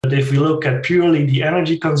But if we look at purely the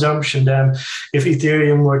energy consumption, then if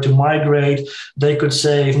Ethereum were to migrate, they could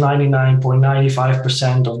save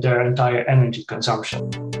 99.95% of their entire energy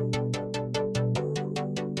consumption.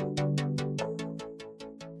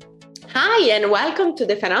 Hi, and welcome to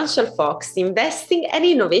the Financial Fox, Investing and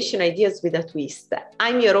Innovation Ideas with a Twist.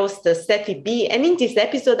 I'm your host, Steffi B, and in this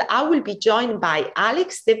episode, I will be joined by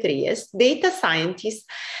Alex de Vries, data scientist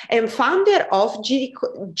and founder of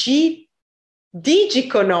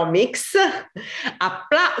Digiconomics, a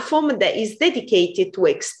platform that is dedicated to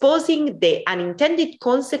exposing the unintended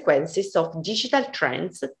consequences of digital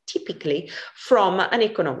trends, typically from an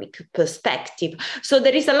economic perspective. So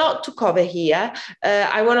there is a lot to cover here.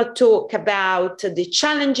 I want to talk about the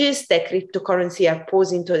challenges that cryptocurrency are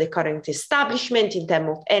posing to the current establishment in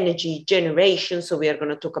terms of energy generation. So we are going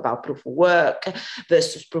to talk about proof of work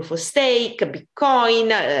versus proof of stake,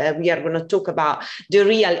 Bitcoin. We are going to talk about the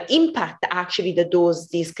real impact actually that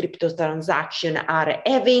these crypto transactions are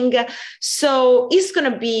having. So it's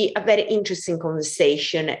going to be a very interesting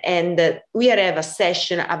conversation, and we have a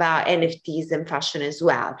session about NFTs and fashion as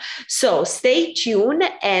well. So stay tuned,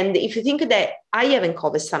 and if you think that I haven't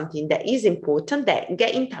covered something that is important, then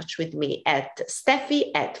get in touch with me at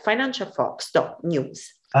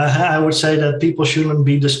steffi@financialfox.news. I would say that people shouldn't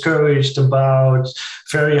be discouraged about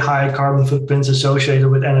very high carbon footprints associated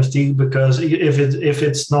with NFT, because if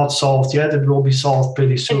it's not solved yet, it will be solved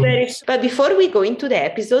pretty soon. But before we go into the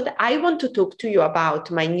episode, I want to talk to you about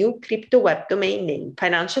my new crypto web domain name,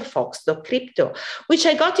 financialfox.crypto, which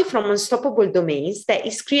I got it from Unstoppable Domains, that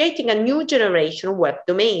is creating a new generation of web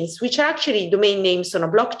domains, which are actually domain names on a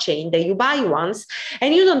blockchain that you buy once,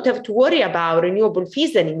 and you don't have to worry about renewable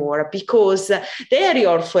fees anymore, because they are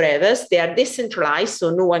your forever. They are decentralized,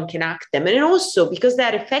 so no one can hack them. And also because they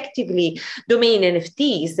are effectively domain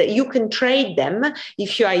NFTs, that you can trade them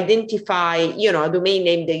if you identify, a domain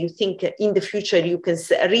name that you think in the future you can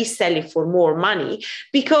resell it for more money,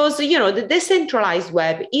 because, the decentralized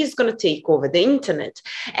web is going to take over the internet.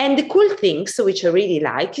 And the cool things, which I really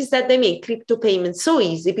like, is that they make crypto payments so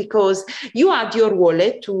easy, because you add your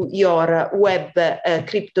wallet to your web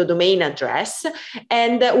crypto domain address,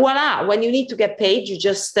 and voila, when you need to get paid, you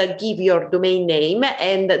just give your domain name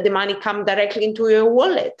and the money come directly into your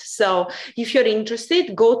wallet. So if you're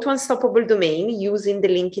interested, go to Unstoppable Domain using the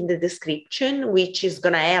link in the description, which is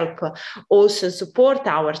going to help also support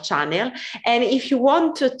our channel. And if you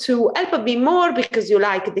want to help a bit more because you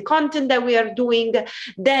like the content that we are doing,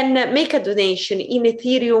 then make a donation in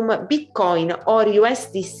Ethereum, Bitcoin, or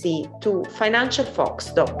USDC to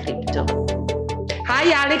financialfox.crypto.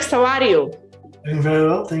 Hi, Alex, how are you? Doing very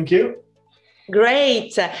well, thank you.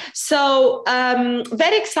 Great. So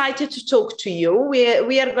very excited to talk to you.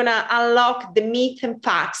 We are going to unlock the myth and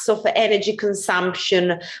facts of energy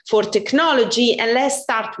consumption for technology. And let's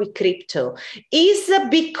start with crypto. Is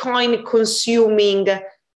Bitcoin consuming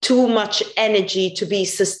too much energy to be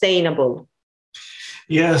sustainable?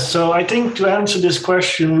 Yes, so I think to answer this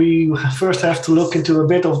question, we first have to look into a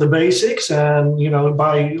bit of the basics and,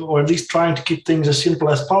 or at least trying to keep things as simple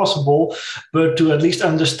as possible, but to at least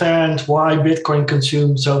understand why Bitcoin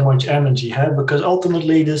consumes so much energy. Because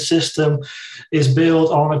ultimately this system is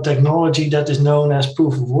built on a technology that is known as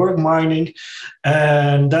proof of work mining.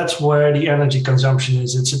 And that's where the energy consumption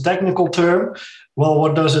is. It's a technical term. Well,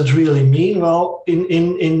 what does it really mean? Well,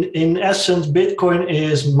 in essence, Bitcoin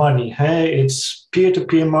is money. It's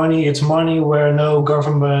peer-to-peer money. It's money where no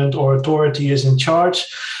government or authority is in charge.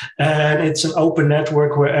 And it's an open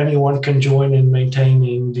network where anyone can join in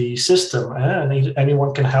maintaining the system. And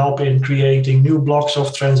anyone can help in creating new blocks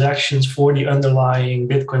of transactions for the underlying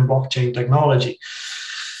Bitcoin blockchain technology.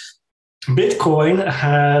 Bitcoin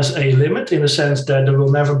has a limit in the sense that there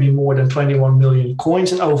will never be more than 21 million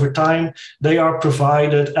coins. And over time, they are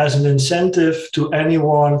provided as an incentive to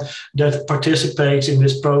anyone that participates in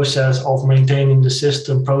this process of maintaining the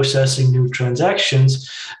system, processing new transactions,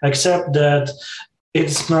 except that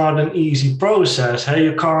it's not an easy process.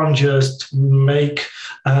 You can't just make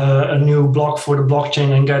a new block for the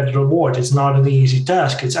blockchain and get the reward. It's not an easy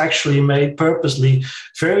task. It's actually made purposely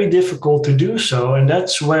very difficult to do so. And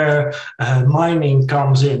that's where mining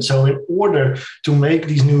comes in. So in order to make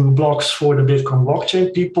these new blocks for the Bitcoin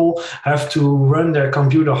blockchain, people have to run their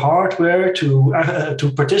computer hardware to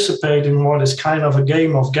participate in what is kind of a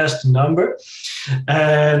game of guess the number.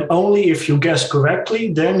 And only if you guess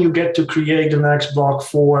correctly, then you get to create the next block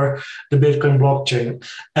for the Bitcoin blockchain.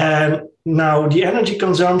 And Now, the energy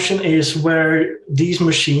consumption is where these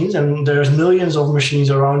machines, and there's millions of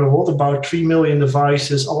machines around the world, about 3 million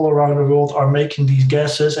devices all around the world are making these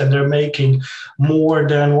gases, and they're making more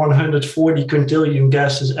than 140 quintillion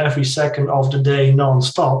gases every second of the day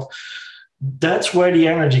non-stop. That's where the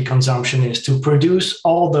energy consumption is, to produce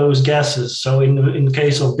all those gases. So in the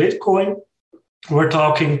case of Bitcoin, we're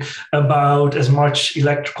talking about as much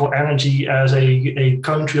electrical energy as a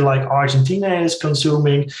country like Argentina is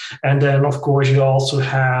consuming. And then, of course, you also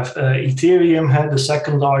have Ethereum, the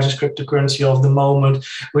second largest cryptocurrency of the moment,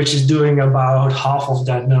 which is doing about half of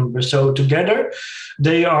that number. So together,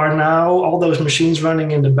 they are now, all those machines running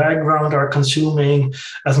in the background are consuming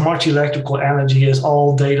as much electrical energy as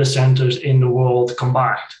all data centers in the world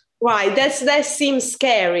combined. Right, that seems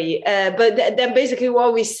scary, but then basically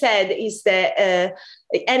what we said is that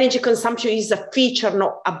energy consumption is a feature,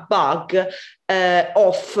 not a bug,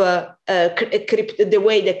 of the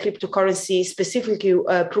way that cryptocurrency, specifically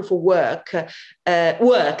proof of work,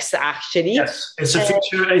 works. Actually, yes, it's a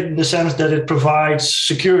feature in the sense that it provides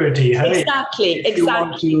security. Exactly,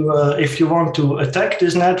 If you want to attack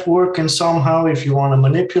this network and somehow, if you want to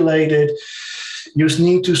manipulate it, you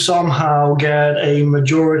need to somehow get a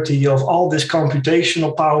majority of all this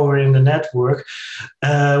computational power in the network,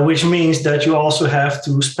 which means that you also have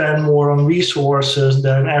to spend more on resources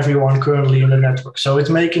than everyone currently in the network. So it's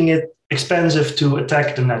making it expensive to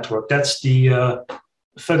attack the network. That's the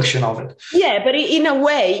function of it. Yeah, but in a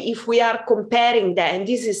way, if we are comparing that, and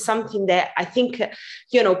this is something that I think,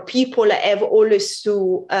 people have always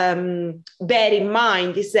to bear in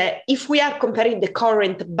mind, is that if we are comparing the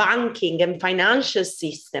current banking and financial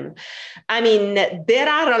system, I mean, there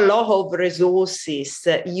are a lot of resources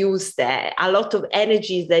used there, a lot of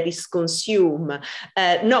energy that is consumed,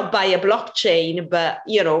 not by a blockchain, but,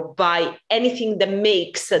 by anything that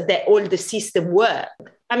makes all the system work.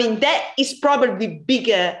 I mean, that is probably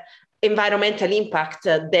bigger environmental impact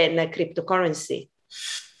than cryptocurrency.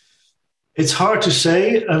 It's hard to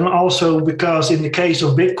say, and also because in the case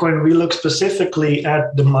of Bitcoin, we look specifically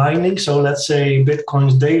at the mining. So let's say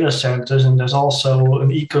Bitcoin's data centers, and there's also an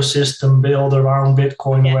ecosystem built around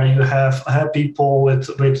Bitcoin where you have people with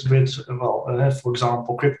for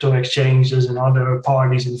example, crypto exchanges and other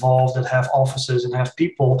parties involved that have offices and have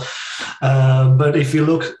people. But if you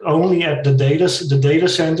look only at the data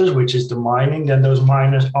centers, which is the mining, then those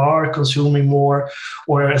miners are consuming more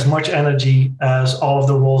or as much energy as all of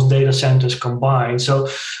the world's data centers combined. So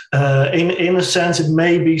in a sense, it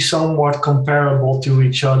may be somewhat comparable to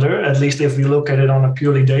each other, at least if we look at it on a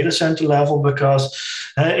purely data center level, because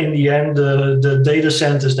in the end, the data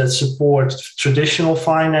centers that support traditional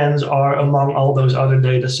finance are among all those other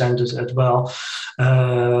data centers as well.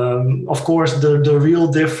 Of course, the real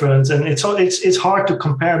difference, and it's hard to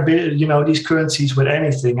compare, these currencies with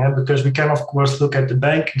anything, because we can, of course, look at the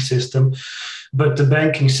banking system. But the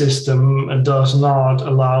banking system does not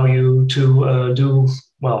allow you to do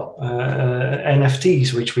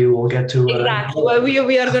NFTs, which we will get to. Exactly. Well,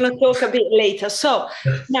 we are going to talk a bit later. So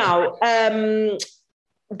now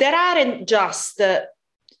there aren't just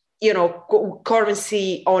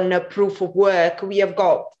currency on proof of work. We have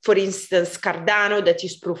got, for instance, Cardano, that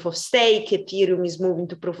is proof of stake. Ethereum is moving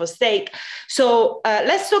to proof of stake. So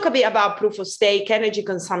let's talk a bit about proof of stake, energy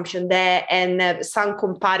consumption there, and some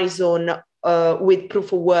comparison with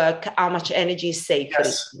proof of work, how much energy is saved.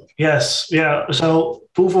 Yes. So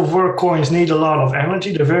proof of work coins need a lot of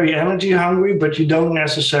energy. They're very energy hungry, but you don't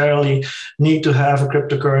necessarily need to have a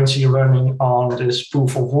cryptocurrency running on this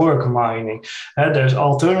proof of work mining. There's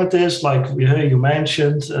alternatives like you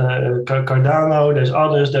mentioned, Cardano. There's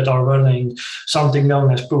others that are running something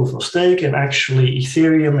known as proof of stake. And actually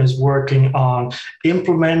Ethereum is working on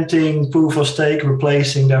implementing proof of stake,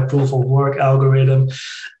 replacing their proof of work algorithm.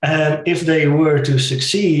 And if they were to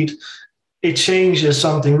succeed, it changes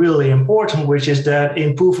something really important, which is that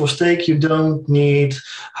in proof of stake, you don't need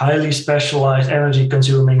highly specialized energy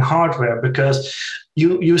consuming hardware, because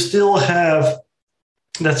you still have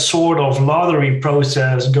that sort of lottery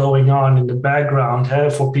process going on in the background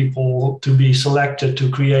for people to be selected to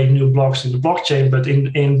create new blocks in the blockchain. But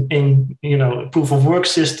in proof of work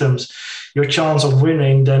systems, your chance of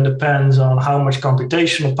winning then depends on how much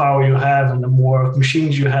computational power you have, and the more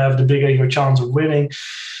machines you have, the bigger your chance of winning.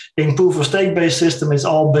 In proof of stake based system, it's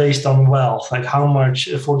all based on wealth, like how much,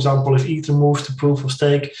 for example, if Ether moves to proof of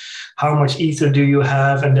stake, how much Ether do you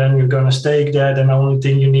have? And then you're going to stake that. And the only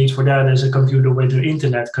thing you need for that is a computer with an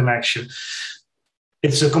internet connection.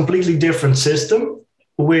 It's a completely different system,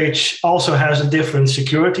 which also has a different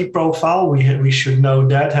security profile. We should know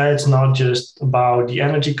that it's not just about the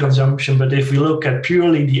energy consumption, but if we look at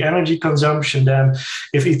purely the energy consumption, then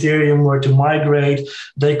if Ethereum were to migrate,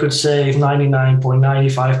 they could save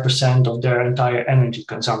 99.95% of their entire energy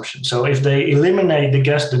consumption. So if they eliminate the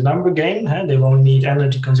guess the number game, they won't need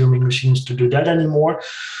energy consuming machines to do that anymore.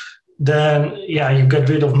 Then you get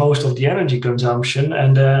rid of most of the energy consumption,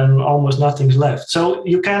 and then almost nothing's left. So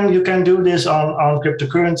you can do this on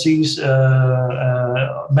cryptocurrencies.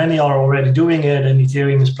 Many are already doing it, and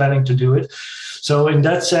Ethereum is planning to do it. So in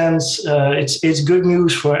that sense, it's good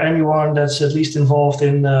news for anyone that's at least involved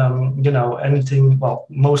in anything. Well,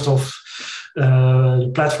 most of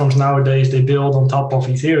platforms nowadays, they build on top of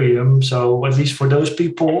Ethereum. So at least for those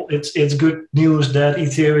people, it's good news that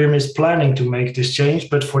Ethereum is planning to make this change.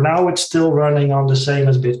 But for now, it's still running on the same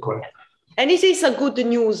as Bitcoin. And it is a good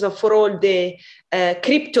news for all the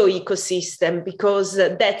crypto ecosystem, because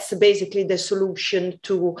that's basically the solution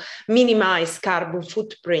to minimize carbon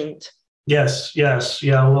footprint. Yes. Yeah.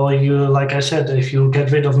 Well, like I said, if you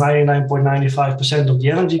get rid of 99.95% of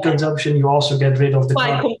the energy consumption, you also get rid of the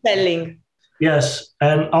quite compelling. Yes,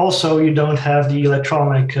 and also you don't have the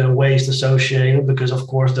electronic waste associated, because of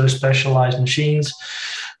course those specialized machines,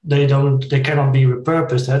 they cannot be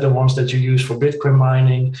repurposed. The ones that you use for Bitcoin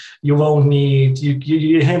mining, you won't need.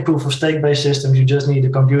 You in proof of stake based systems, you just need a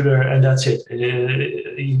computer and that's it.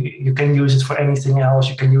 You can use it for anything else.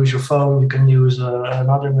 You can use your phone. You can use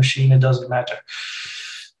another machine. It doesn't matter.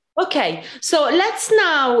 Okay, so let's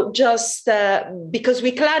now just, because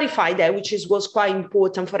we clarified that, which was quite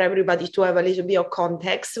important for everybody to have a little bit of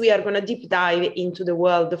context, we are going to deep dive into the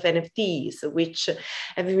world of NFTs, which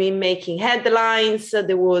have been making headlines.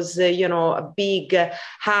 There was, a big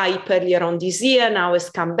hype earlier on this year, now it's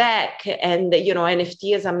come back, and,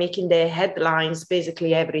 NFTs are making the headlines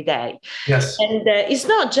basically every day. Yes. And it's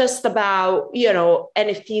not just about,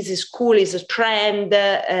 NFTs is cool, it's a trend,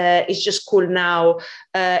 it's just cool now.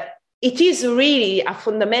 It is really a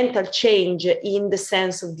fundamental change in the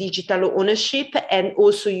sense of digital ownership and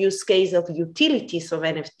also use case of utilities of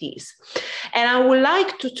NFTs. And I would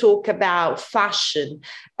like to talk about fashion.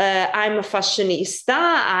 I'm a fashionista.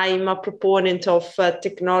 I'm a proponent of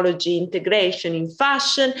technology integration in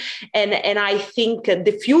fashion. And I think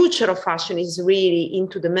the future of fashion is really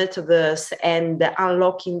into the metaverse and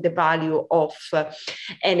unlocking the value of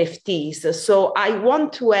NFTs. So I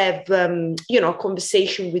want to have, a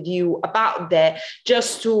conversation with you about that,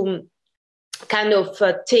 just to kind of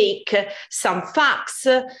take some facts,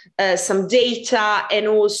 some data, and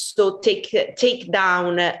also take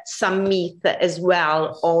down some myth as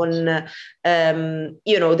well on,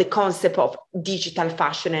 the concept of digital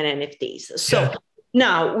fashion and NFTs. So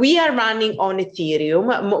now we are running on Ethereum.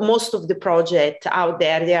 Most of the projects out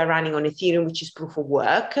there, they are running on Ethereum, which is proof of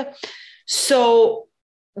work. So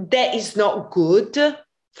that is not good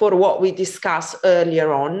for what we discussed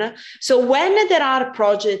earlier on. So when there are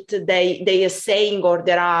projects, they are saying, or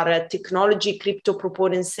there are technology crypto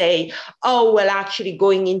proponents say, oh, well, actually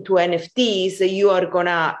going into NFTs, you are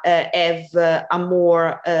gonna have a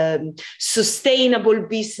more sustainable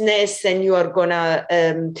business, and you are gonna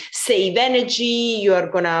save energy, you are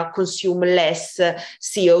gonna consume less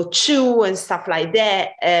CO2 and stuff like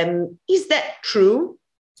that. Is that true?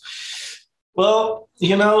 Well,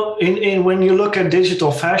 when you look at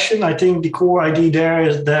digital fashion, I think the core idea there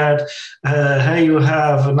is that, you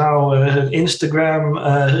have now an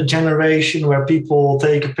Instagram generation where people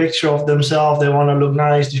take a picture of themselves. They want to look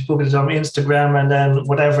nice. They put it on Instagram, and then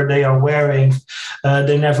whatever they are wearing,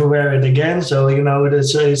 they never wear it again. So,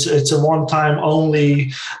 it's a one-time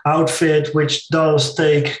only outfit, which does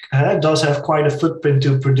have quite a footprint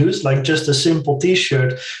to produce. Like just a simple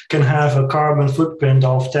T-shirt can have a carbon footprint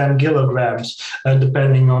of 10 kilograms.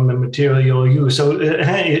 Depending on the material used. So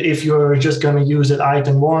if you're just going to use it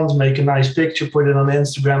item once, make a nice picture, put it on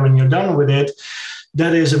Instagram, and you're done with it,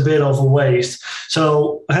 that is a bit of a waste.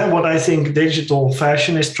 So what I think digital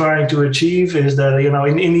fashion is trying to achieve is that,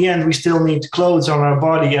 in the end, we still need clothes on our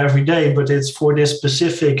body every day, but it's for this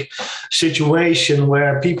specific situation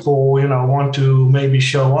where people, want to maybe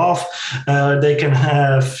show off. They can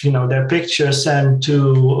have, their picture sent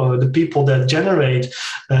to the people that generate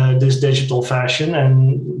this digital fashion.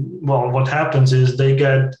 And well, what happens is they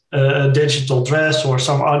get a digital dress or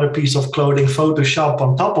some other piece of clothing Photoshop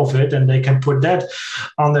on top of it, and they can put that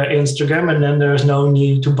on their Instagram, and then their there's no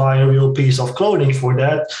need to buy a real piece of clothing for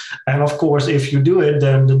that. And of course, if you do it,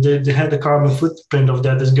 then the carbon footprint of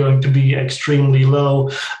that is going to be extremely low.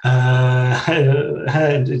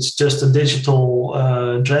 It's just a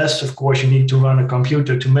digital dress. Of course, you need to run a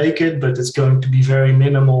computer to make it, but it's going to be very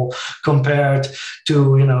minimal compared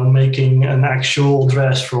to, you know, making an actual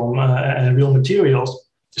dress from real materials.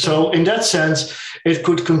 So in that sense, it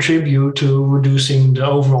could contribute to reducing the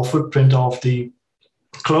overall footprint of the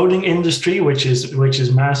clothing industry, which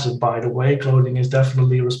is massive, by the way. Clothing is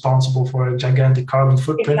definitely responsible for a gigantic carbon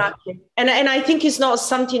footprint. Exactly. And I think it's not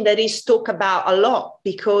something that is talked about a lot,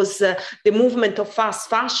 because the movement of fast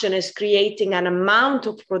fashion is creating an amount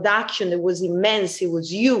of production that was immense. It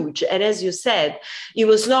was huge. And as you said, it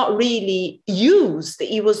was not really used.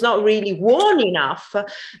 It was not really worn enough.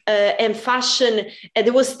 And fashion, and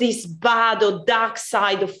there was this bad or dark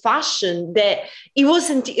side of fashion that it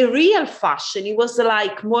wasn't a real fashion. It was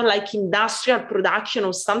like more like industrial production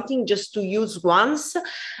or something just to use once.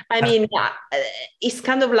 I mean, it's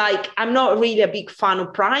kind of like, I'm not really a big fan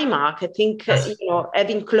of Primark. I think, you know,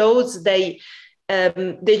 having clothes, they're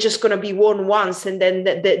just going to be worn once, and then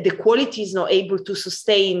the quality is not able to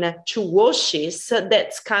sustain 2 washes.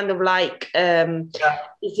 That's kind of like,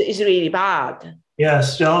 it's really bad.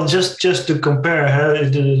 Yes, well, just to compare,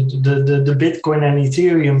 the Bitcoin and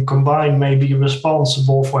Ethereum combined may be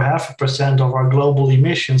responsible for 0.5% of our global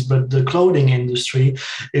emissions, but the clothing industry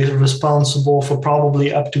is responsible for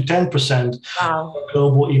probably up to 10% of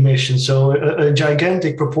global emissions. So a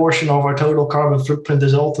gigantic proportion of our total carbon footprint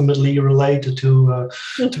is ultimately related to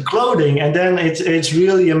clothing. And then it's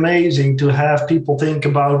really amazing to have people think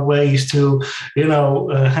about ways to, you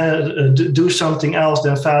know, do something else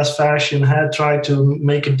than fast fashion, try to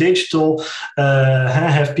make it digital,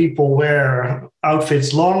 have people wear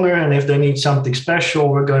outfits longer, and if they need something special,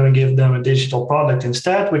 we're going to give them a digital product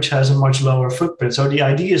instead, which has a much lower footprint. So the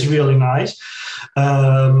idea is really nice.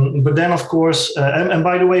 But then, of course, and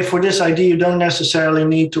by the way, for this idea, you don't necessarily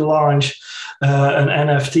need to launch an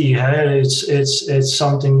NFT. It's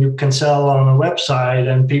something you can sell on a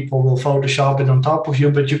website and people will Photoshop it on top of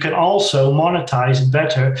you, but you can also monetize it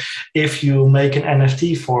better if you make an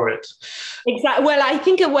NFT for it. Exactly. Well, I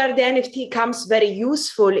think where the NFT comes very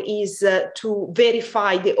useful is to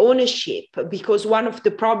verify the ownership, because one of the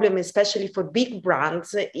problems, especially for big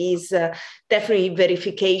brands, is definitely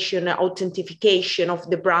verification, authentication of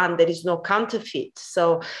the brand. There is no counterfeit.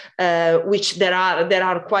 So, which there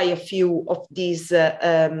are quite a few of these,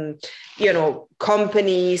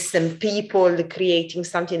 companies and people creating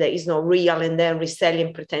something that is not real and then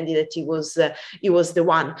reselling, pretending that it was the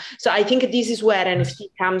one. So I think this is where NFT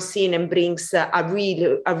comes in and brings a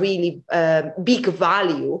really big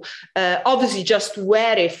value. Obviously, just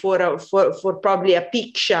wear it for probably a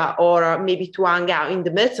picture or maybe to hang out in the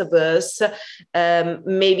metaverse.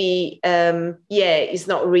 It's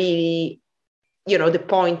not really, the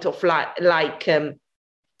point of like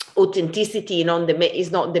authenticity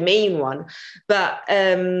is not the main one, but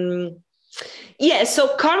so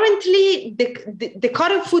currently the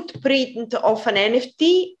current footprint of an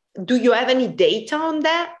NFT, do you have any data on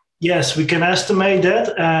that? Yes, we can estimate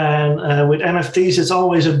that, and with NFTs it's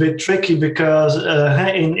always a bit tricky because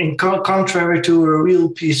in contrary to a real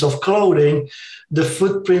piece of clothing, the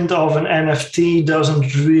footprint of an NFT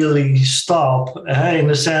doesn't really stop in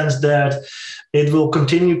the sense that it will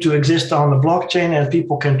continue to exist on the blockchain and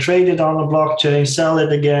people can trade it on the blockchain, sell it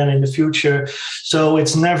again in the future. So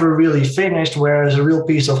it's never really finished, whereas a real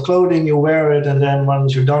piece of clothing, you wear it and then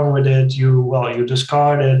once you're done with it, you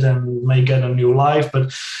discard it and may get a new life.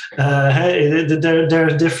 But there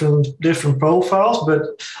are different profiles, but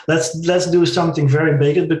let's do something very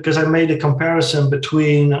big, because I made a comparison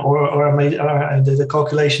between, I did a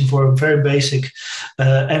calculation for a very basic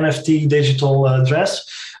NFT digital dress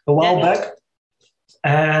a while back.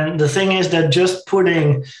 And the thing is that just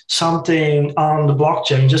putting something on the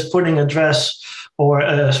blockchain, just putting a dress or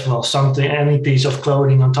any piece of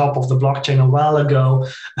clothing on top of the blockchain a while ago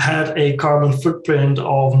had a carbon footprint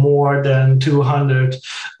of more than 200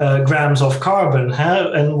 grams of carbon.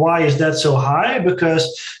 And why is that so high? Because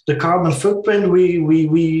the carbon footprint,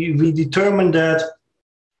 we determined that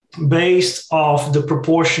based off the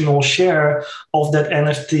proportional share of that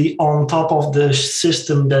NFT on top of the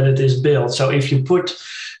system that it is built. So if you put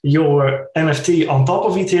your NFT on top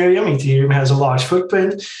of Ethereum has a large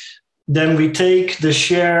footprint, then we take the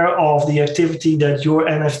share of the activity that your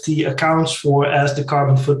NFT accounts for as the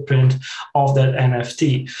carbon footprint of that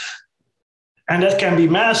NFT. And that can be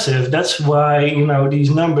massive. That's why, these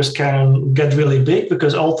numbers can get really big,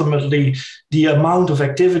 because ultimately the amount of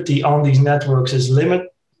activity on these networks is limited.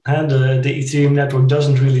 and the Ethereum network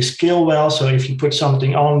doesn't really scale well. So if you put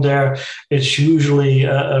something on there, it's usually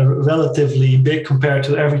relatively big compared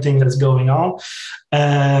to everything that's going on.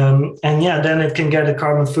 And yeah, then it can get a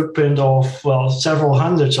carbon footprint of, well, several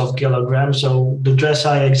hundreds of kilograms. So the dress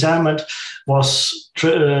I examined was,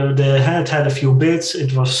 the head had a few bits.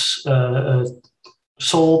 It was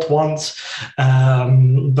sold once.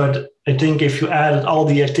 But I think if you added all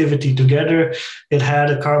the activity together, it had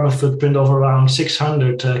a carbon footprint of around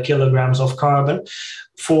 600 kilograms of carbon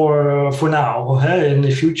for now. In the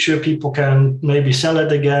future, people can maybe sell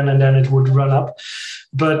it again and then it would run up.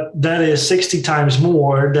 But that is 60 times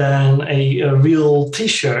more than a real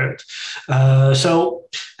T-shirt. So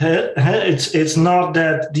it's not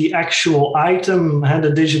that the actual item,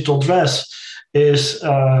 the digital dress, is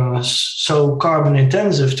so carbon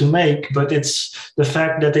intensive to make, but it's the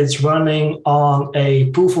fact that it's running on a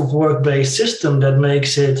proof of work based system that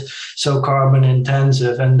makes it so carbon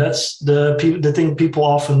intensive. And that's the thing people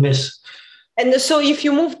often miss. And so if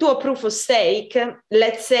you move to a proof of stake,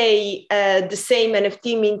 let's say the same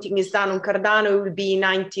NFT minting is done on Cardano, it will be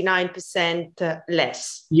 99%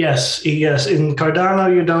 less. Yes. In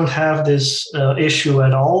Cardano, you don't have this issue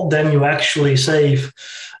at all. Then you actually save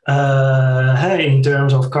in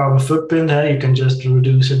terms of carbon footprint, you can just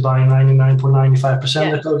reduce it by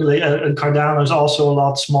 99.95%. And Cardano is also a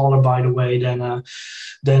lot smaller, by the way, than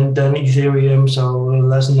Ethereum. So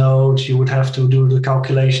less nodes. You would have to do the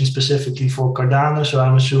calculation specifically for Cardano. So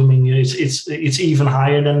I'm assuming it's even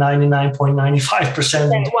higher than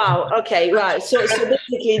 99.95%. Wow. Okay. Right. So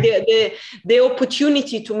basically, the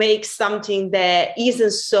opportunity to make something that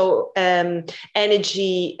isn't so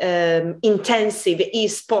energy intensive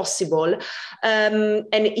is possible, and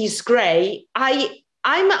is great.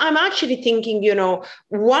 I'm actually thinking,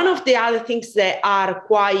 one of the other things that are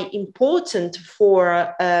quite important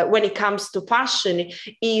for when it comes to fashion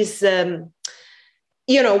is, when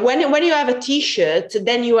you have a T-shirt,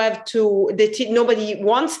 then you have to, nobody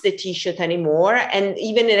wants the T-shirt anymore. And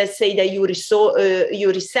even let's say that you resell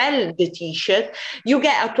the T-shirt, you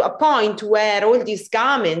get to a point where all these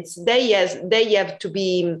garments, they have to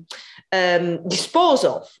be disposed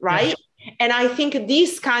of, right? Yes. And I think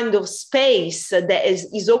this kind of space that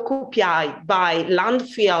is occupied by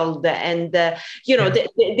landfill and,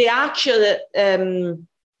 the actual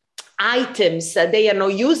items, they are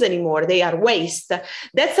not used anymore, they are waste.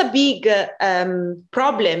 That's a big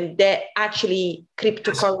problem that actually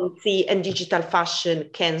cryptocurrency and digital fashion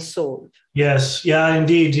can solve. Yes, yeah,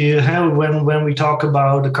 indeed. When we talk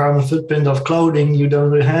about the carbon footprint of clothing, you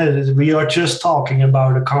don't have it. We are just talking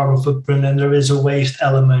about a carbon footprint, and there is a waste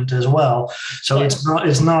element as well. So yes.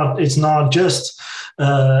 it's not just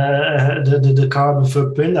the carbon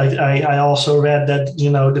footprint. I also read that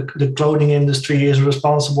the clothing industry is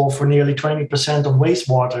responsible for nearly 20% of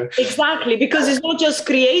wastewater. Exactly, because it's not just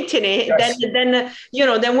creating it. Yes.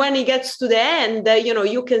 Then when it gets to the end,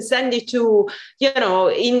 you can send it to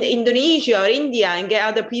in Indonesia or India and get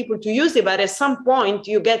other people to use it, but at some point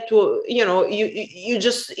you get to you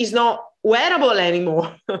just, it's not wearable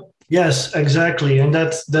anymore. Yes, exactly. And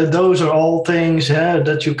those are all things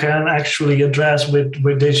that you can actually address with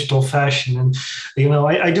digital fashion. And,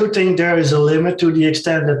 I do think there is a limit to the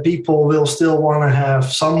extent that people will still want to have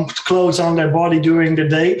some clothes on their body during the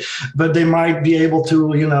day, but they might be able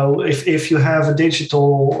to, if you have a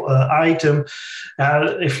digital item,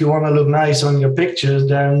 if you want to look nice on your pictures,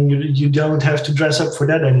 then you don't have to dress up for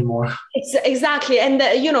that anymore. Exactly. And,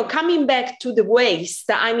 coming back to the waste,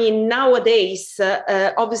 I mean, nowadays,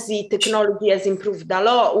 obviously, technology has improved a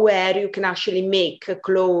lot where you can actually make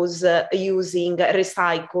clothes using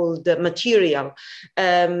recycled material.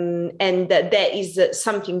 And that is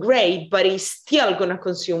something great, but it's still going to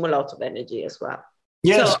consume a lot of energy as well.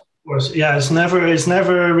 Yes. So, of course, yeah, it's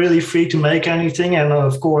never really free to make anything, and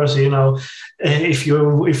of course, if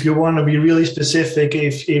you want to be really specific,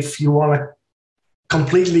 if you want to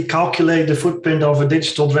completely calculate the footprint of a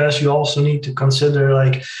digital dress, you also need to consider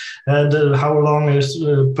how long is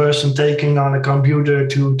the person taking on a computer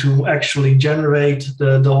to actually generate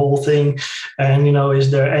the whole thing, and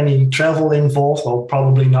is there any travel involved? Well,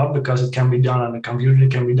 probably not, because it can be done on a computer,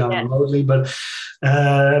 it can be done remotely, but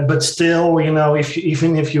still,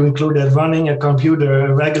 even if you include that running a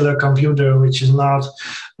regular computer, which is not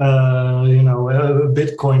a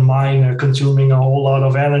Bitcoin miner consuming a whole lot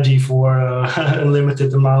of energy for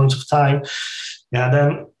unlimited amounts of time,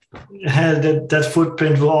 then that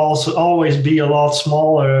footprint will also always be a lot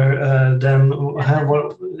smaller than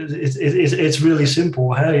it's really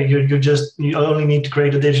simple. You only need to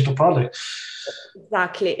create a digital product.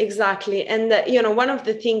 Exactly. And one of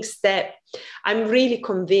the things that I'm really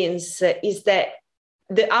convinced is that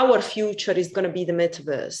our future is going to be the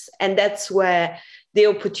metaverse. And that's where the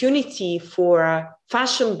opportunity for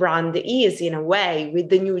fashion brand is, in a way, with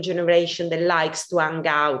the new generation that likes to hang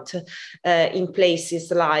out in places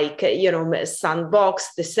like,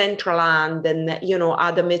 Sandbox, the Decentraland, and,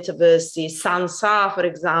 other metaverses, Sansa, for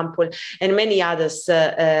example, and many others,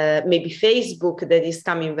 maybe Facebook that is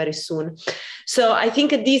coming very soon. So I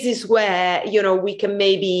think this is where, we can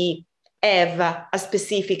maybe have a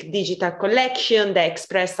specific digital collection that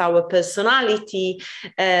express our personality,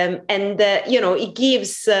 it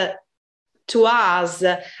gives to us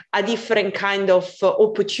a different kind of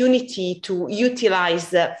opportunity to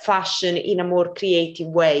utilize fashion in a more creative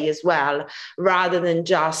way as well, rather than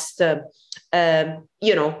just doing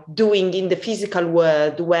in the physical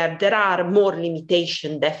world where there are more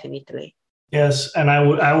limitations, definitely. Yes, and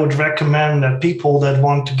I would recommend that people that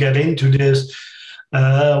want to get into this,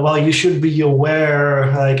 you should be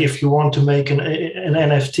aware, like if you want to make an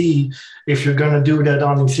NFT, if you're going to do that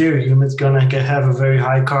on Ethereum, it's going to have a very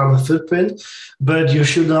high carbon footprint, but you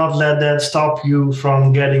should not let that stop you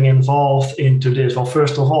from getting involved into this. Well,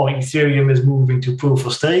 first of all, Ethereum is moving to proof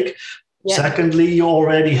of stake. Yeah. Secondly, you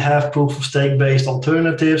already have proof of stake based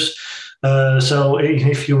alternatives. So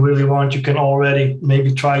if you really want, you can already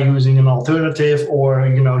maybe try using an alternative, or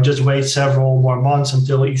just wait several more months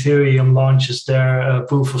until Ethereum launches their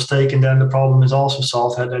proof of stake, and then the problem is also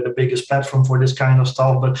solved. They're the biggest platform for this kind of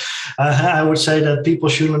stuff. But I would say that people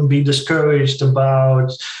shouldn't be discouraged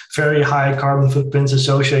about very high carbon footprints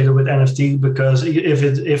associated with NFT, because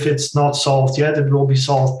if it's not solved yet, it will be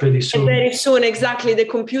solved pretty soon. Very soon, exactly. The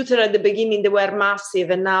computer at the beginning, they were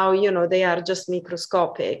massive, and now they are just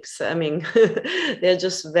microscopic. I mean, they're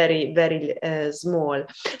just very, very small.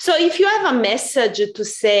 So if you have a message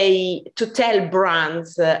to tell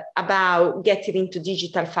brands about getting into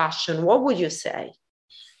digital fashion, what would you say?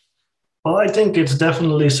 Well, I think it's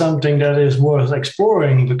definitely something that is worth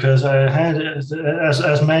exploring, because I had,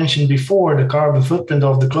 as mentioned before, the carbon footprint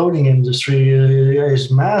of the clothing industry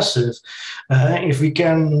is massive. If we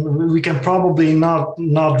can probably not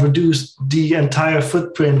reduce the entire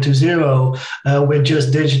footprint to zero with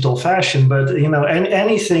just digital fashion, but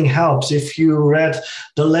anything helps. If you read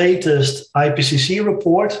the latest IPCC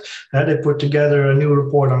report, they put together a new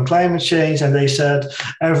report on climate change, and they said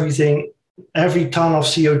every ton of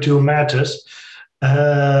CO2 matters.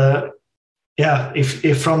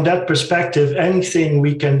 If from that perspective, anything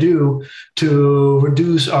we can do to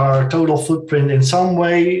reduce our total footprint in some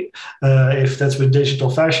way, if that's with digital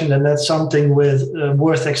fashion, then that's something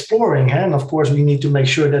worth exploring. And of course, we need to make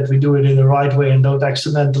sure that we do it in the right way and don't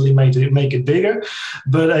accidentally make it bigger.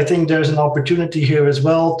 But I think there's an opportunity here as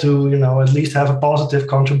well to, at least have a positive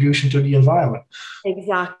contribution to the environment.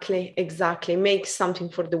 Exactly. Make something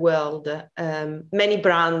for the world. Many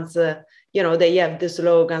brands, they have the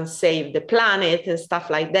slogan, save the planet and stuff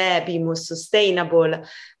like that, be more sustainable.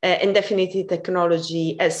 And definitely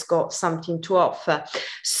technology has got something to offer.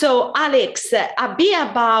 So Alex, a bit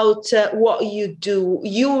about what you do.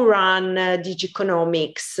 You run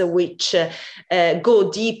Digiconomics, which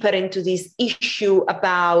go deeper into this issue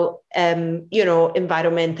about,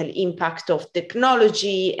 environmental impact of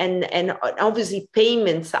technology, and obviously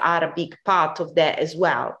payments are a big part of that as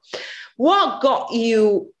well. What got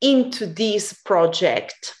you into this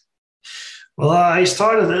project? Well, I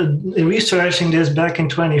started researching this back in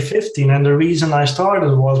 2015, and the reason I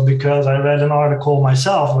started was because I read an article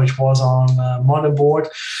myself, which was on Motherboard,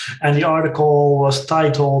 and the article was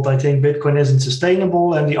titled, I think, Bitcoin Isn't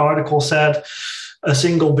Sustainable, and the article said a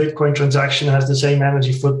single Bitcoin transaction has the same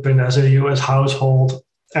energy footprint as a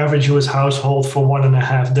average US household for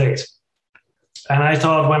 1.5 days. And I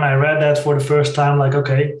thought, when I read that for the first time, like,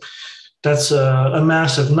 okay, that's a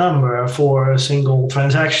massive number for a single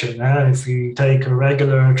transaction. If we take a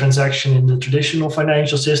regular transaction in the traditional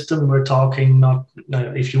financial system, we're talking not,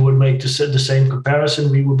 if you would make the same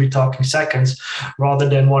comparison, we would be talking seconds rather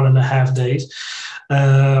than 1.5 days.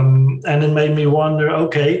 And it made me wonder,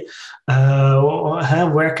 okay,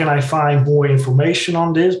 where can I find more information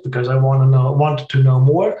on this? Because I wanted to know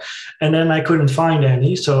more. And then I couldn't find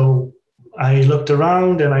any. So I looked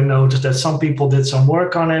around and I noticed that some people did some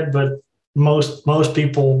work on it, but most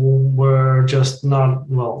people were just not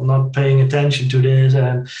paying attention to this.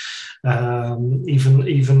 And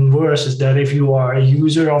even worse is that if you are a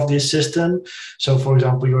user of this system, so for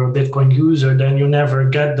example, you're a Bitcoin user, then you never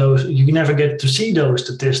get to see those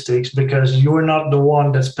statistics, because you're not the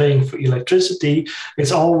one that's paying for electricity.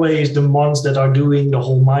 It's always the ones that are doing the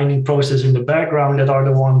whole mining process in the background that are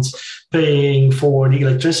the ones paying for the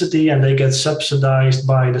electricity, and they get subsidized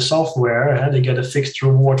by the software. They get a fixed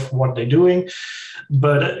reward for what they're doing.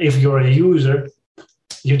 But if you're a user,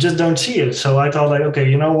 you just don't see it. So I thought like, okay,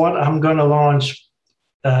 you know what? I'm going to launch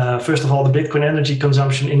first of all, the Bitcoin Energy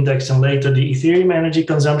Consumption Index, and later the Ethereum Energy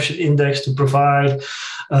Consumption Index, to provide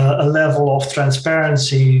a level of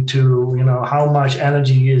transparency to, you know, how much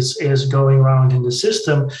energy is going around in the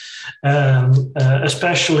system,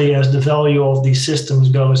 especially as the value of these systems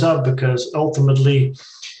goes up, because ultimately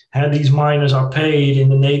these miners are paid in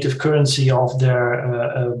the native currency of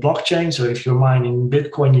their blockchain. So if you're mining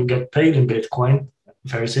Bitcoin, you get paid in Bitcoin.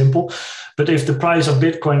 Very simple. But if the price of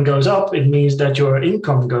Bitcoin goes up, it means that your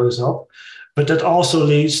income goes up. But that also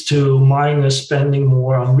leads to miners spending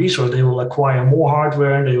more on resource. They will acquire more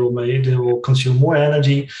hardware, and they will consume more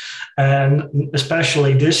energy. And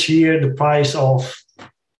especially this year, the price of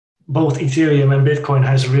both Ethereum and Bitcoin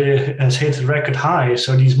has hit record highs.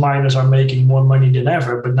 So these miners are making more money than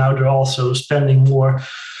ever, but now they're also spending more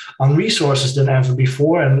on resources than ever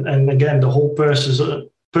before. And again, the whole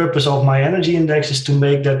purpose of my energy index is to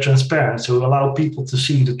make that transparent, to allow people to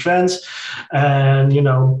see the trends and, you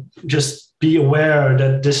know, just be aware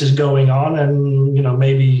that this is going on. And, you know,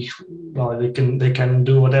 maybe, well, they can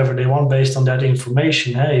do whatever they want based on that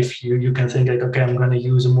information. Hey, if you can think like, okay, I'm going to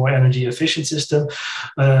use a more energy efficient system,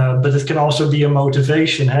 but it can also be a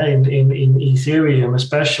motivation. Hey, in Ethereum,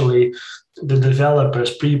 especially, the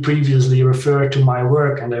developers previously referred to my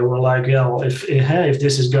work, and they were like, yeah, well, if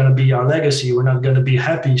this is going to be our legacy, we're not going to be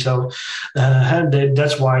happy. So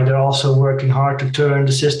that's why they're also working hard to turn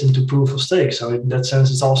the system to proof of stake. So in that sense,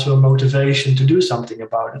 it's also a motivation to do something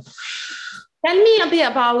about it. Tell me a bit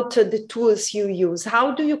about the tools you use.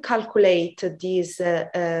 How do you calculate these,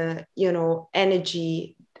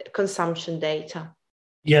 energy consumption data?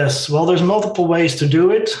 Yes, well, there's multiple ways to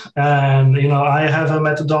do it. And, you know, I have a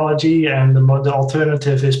methodology, and the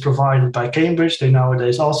alternative is provided by Cambridge. They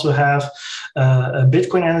nowadays also have a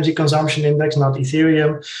Bitcoin Energy Consumption Index, not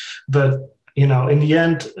Ethereum. But, you know, in the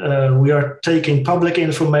end, we are taking public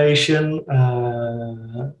information.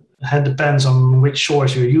 It depends on which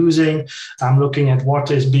source you're using. I'm looking at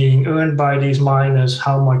what is being earned by these miners,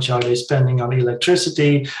 how much are they spending on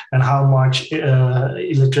electricity, and how much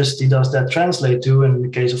electricity does that translate to. In the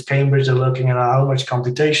case of Cambridge, they're looking at how much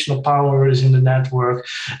computational power is in the network,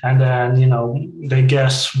 and then, you know, they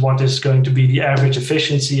guess what is going to be the average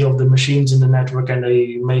efficiency of the machines in the network, and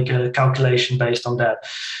they make a calculation based on that.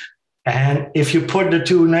 And if you put the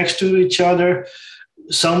two next to each other,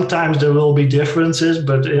 sometimes there will be differences,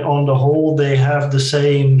 but on the whole, they have the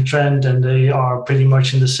same trend, and they are pretty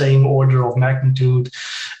much in the same order of magnitude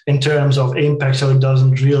in terms of impact. So it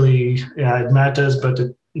doesn't really, it matters, but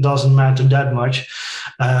it doesn't matter that much.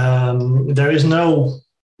 There is no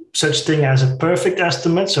such thing as a perfect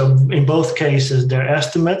estimate. So in both cases, they're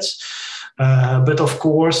estimates. But of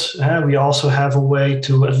course, we also have a way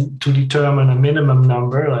to determine a minimum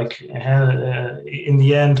number. Like in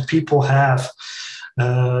the end, people have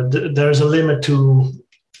there's a limit to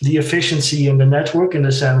the efficiency in the network, in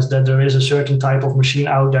the sense that there is a certain type of machine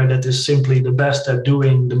out there that is simply the best at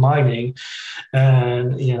doing the mining.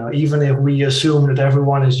 And, you know, even if we assume that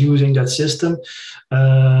everyone is using that system,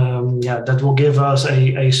 that will give us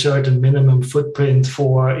a certain minimum footprint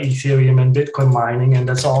for Ethereum and Bitcoin mining. And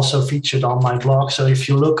that's also featured on my blog. So if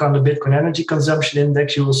you look on the Bitcoin Energy Consumption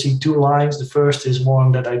Index, you will see two lines. The first is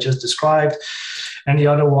one that I just described, and the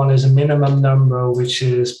other one is a minimum number, which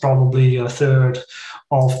is probably a third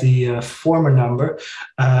of the former number,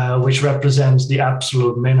 which represents the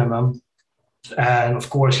absolute minimum. And of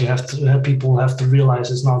course, people have to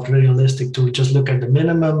realize it's not realistic to just look at the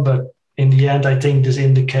minimum, but in the end, I think this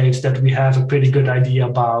indicates that we have a pretty good idea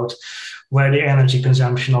about where the energy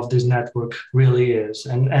consumption of this network really is.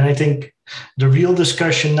 And I think the real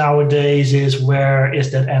discussion nowadays is, where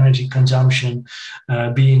is that energy consumption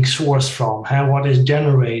being sourced from? What is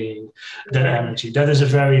generating that energy? That is a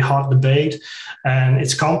very hot debate, and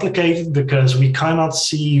it's complicated because we cannot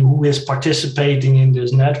see who is participating in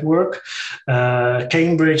this network.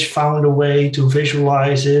 Cambridge found a way to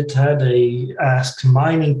visualize it. They asked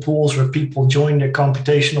mining pools where people join their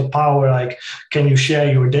computational power, like, can you share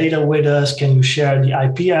your data with us? Can you share the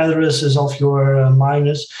IP addresses of your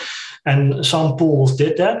miners? And some pools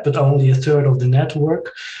did that, but only a third of the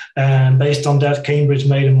network. And based on that, Cambridge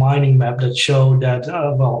made a mining map that showed that,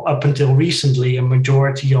 up until recently, a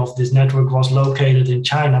majority of this network was located in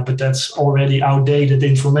China, but that's already outdated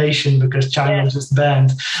information because China just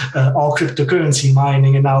banned all cryptocurrency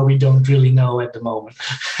mining, and now we don't really know at the moment.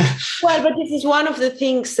 Well, but this is one of the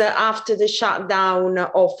things after the shutdown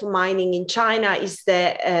of mining in China is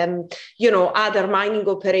that, other mining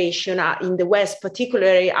operations in the West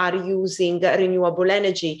particularly are using renewable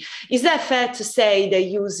energy. Is that fair to say that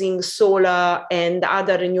using solar and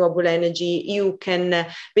other renewable energy, you can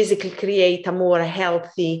basically create a more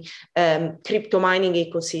healthy crypto mining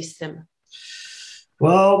ecosystem?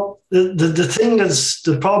 Well, the thing that's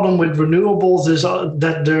the problem with renewables is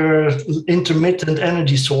that they're intermittent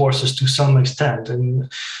energy sources to some extent. And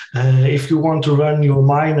if you want to run your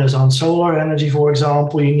miners on solar energy, for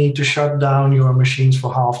example, you need to shut down your machines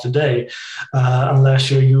for half the day, unless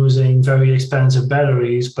you're using very expensive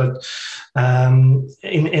batteries. But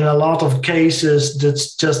in a lot of cases,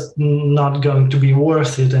 that's just not going to be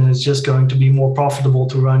worth it. And it's just going to be more profitable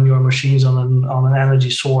to run your machines on an energy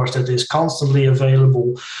source that is constantly available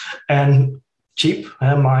and cheap.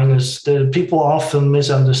 Miners, the people often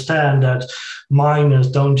misunderstand that miners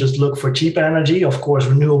don't just look for cheap energy. Of course,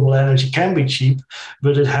 renewable energy can be cheap,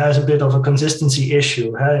 but it has a bit of a consistency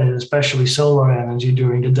issue, especially solar energy.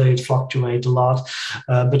 During the day, it fluctuates a lot,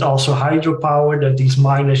 but also hydropower that these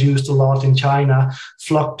miners used a lot in China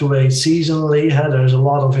fluctuates seasonally. There's a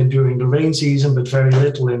lot of it during the rain season, but very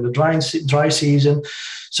little in the dry season.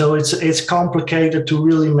 So it's complicated to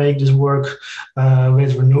really make this work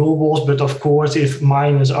with renewables. But of course, if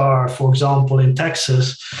miners are, for example, in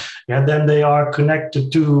Texas, then they are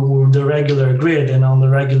connected to the regular grid. And on the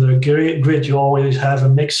regular grid, you always have a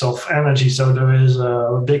mix of energy. So there is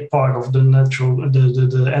a big part of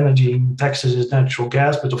the energy in Texas is natural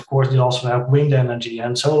gas. But of course, they also have wind energy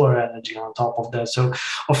and solar energy on top of that. So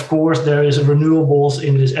of course, there is renewables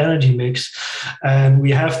in this energy mix. And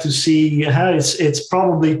we have to see, it's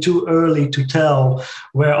probably too early to tell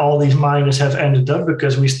where all these miners have ended up,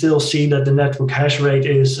 because we still see that the network hash rate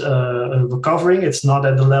is recovering. It's not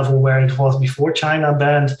at the level where it was before China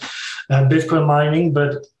banned Bitcoin mining,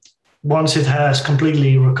 but once it has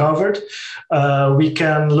completely recovered, we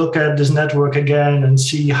can look at this network again and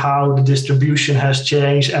see how the distribution has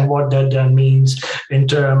changed and what that then means in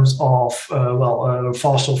terms of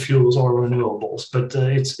fossil fuels or renewables. But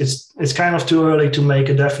it's kind of too early to make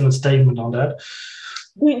a definite statement on that.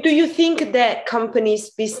 Do you think that companies,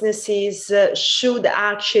 businesses should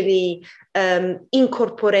actually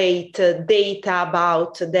incorporate data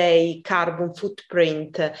about their carbon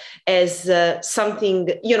footprint as something,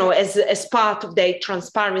 as part of their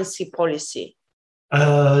transparency policy?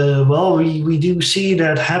 Well, we do see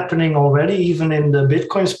that happening already, even in the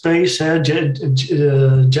Bitcoin space.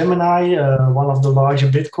 Gemini, one of the larger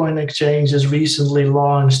Bitcoin exchanges, recently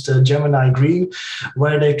launched Gemini Green,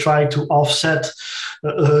 where they try to offset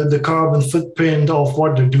the carbon footprint of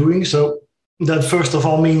what they're doing. So that first of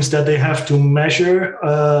all means that they have to measure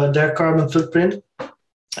their carbon footprint.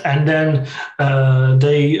 And then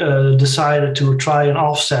they decided to try and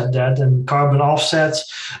offset that. And carbon offsets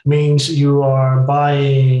means you are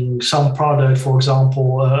buying some product, for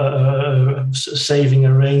example, saving a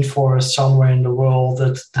rainforest somewhere in the world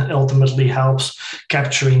that ultimately helps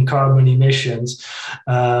capturing carbon emissions.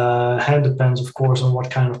 It depends, of course, on what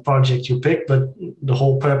kind of project you pick. But the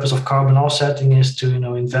whole purpose of carbon offsetting is to,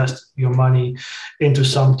 invest your money into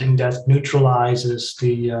something that neutralizes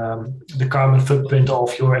the carbon footprint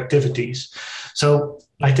of your activities. So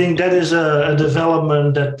I think that is a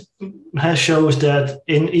development that shows that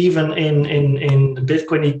even in the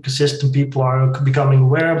Bitcoin ecosystem, people are becoming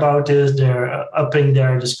aware about this. They're upping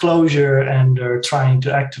their disclosure and they're trying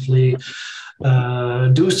to actively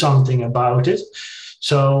do something about it.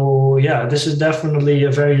 So yeah, this is definitely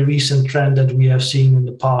a very recent trend that we have seen in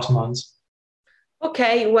the past months.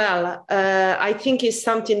 Okay, well, I think it's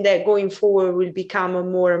something that going forward will become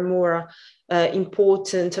more and more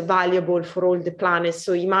important, valuable for all the planet.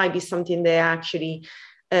 So it might be something that actually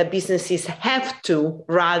businesses have to,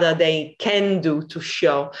 rather they can do to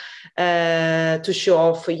show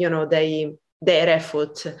off, their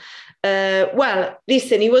effort. Well,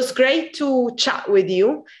 listen, it was great to chat with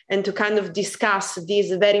you and to kind of discuss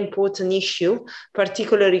this very important issue,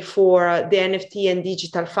 particularly for the NFT and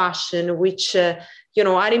digital fashion, which,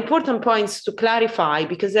 are important points to clarify,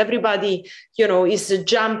 because everybody, is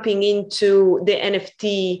jumping into the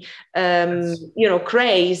NFT,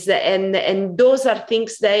 craze. And those are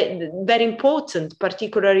things that are very important,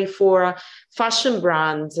 particularly for fashion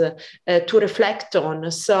brands to reflect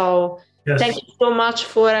on. So yes. Thank you so much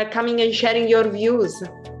for coming and sharing your views.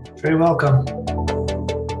 Very welcome.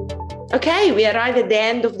 Okay, we arrived at the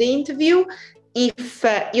end of the interview. If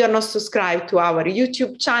you're not subscribed to our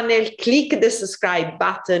YouTube channel, click the subscribe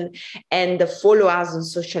button and follow us on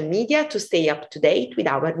social media to stay up to date with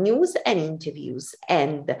our news and interviews.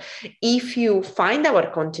 And if you find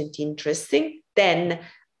our content interesting, then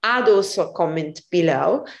add also a comment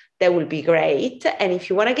below that will be great. And if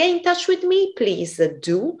you want to get in touch with me, please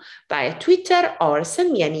do via Twitter or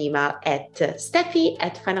send me an email at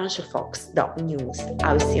steffi@financialfox.news.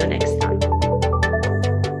 I'll see you next time.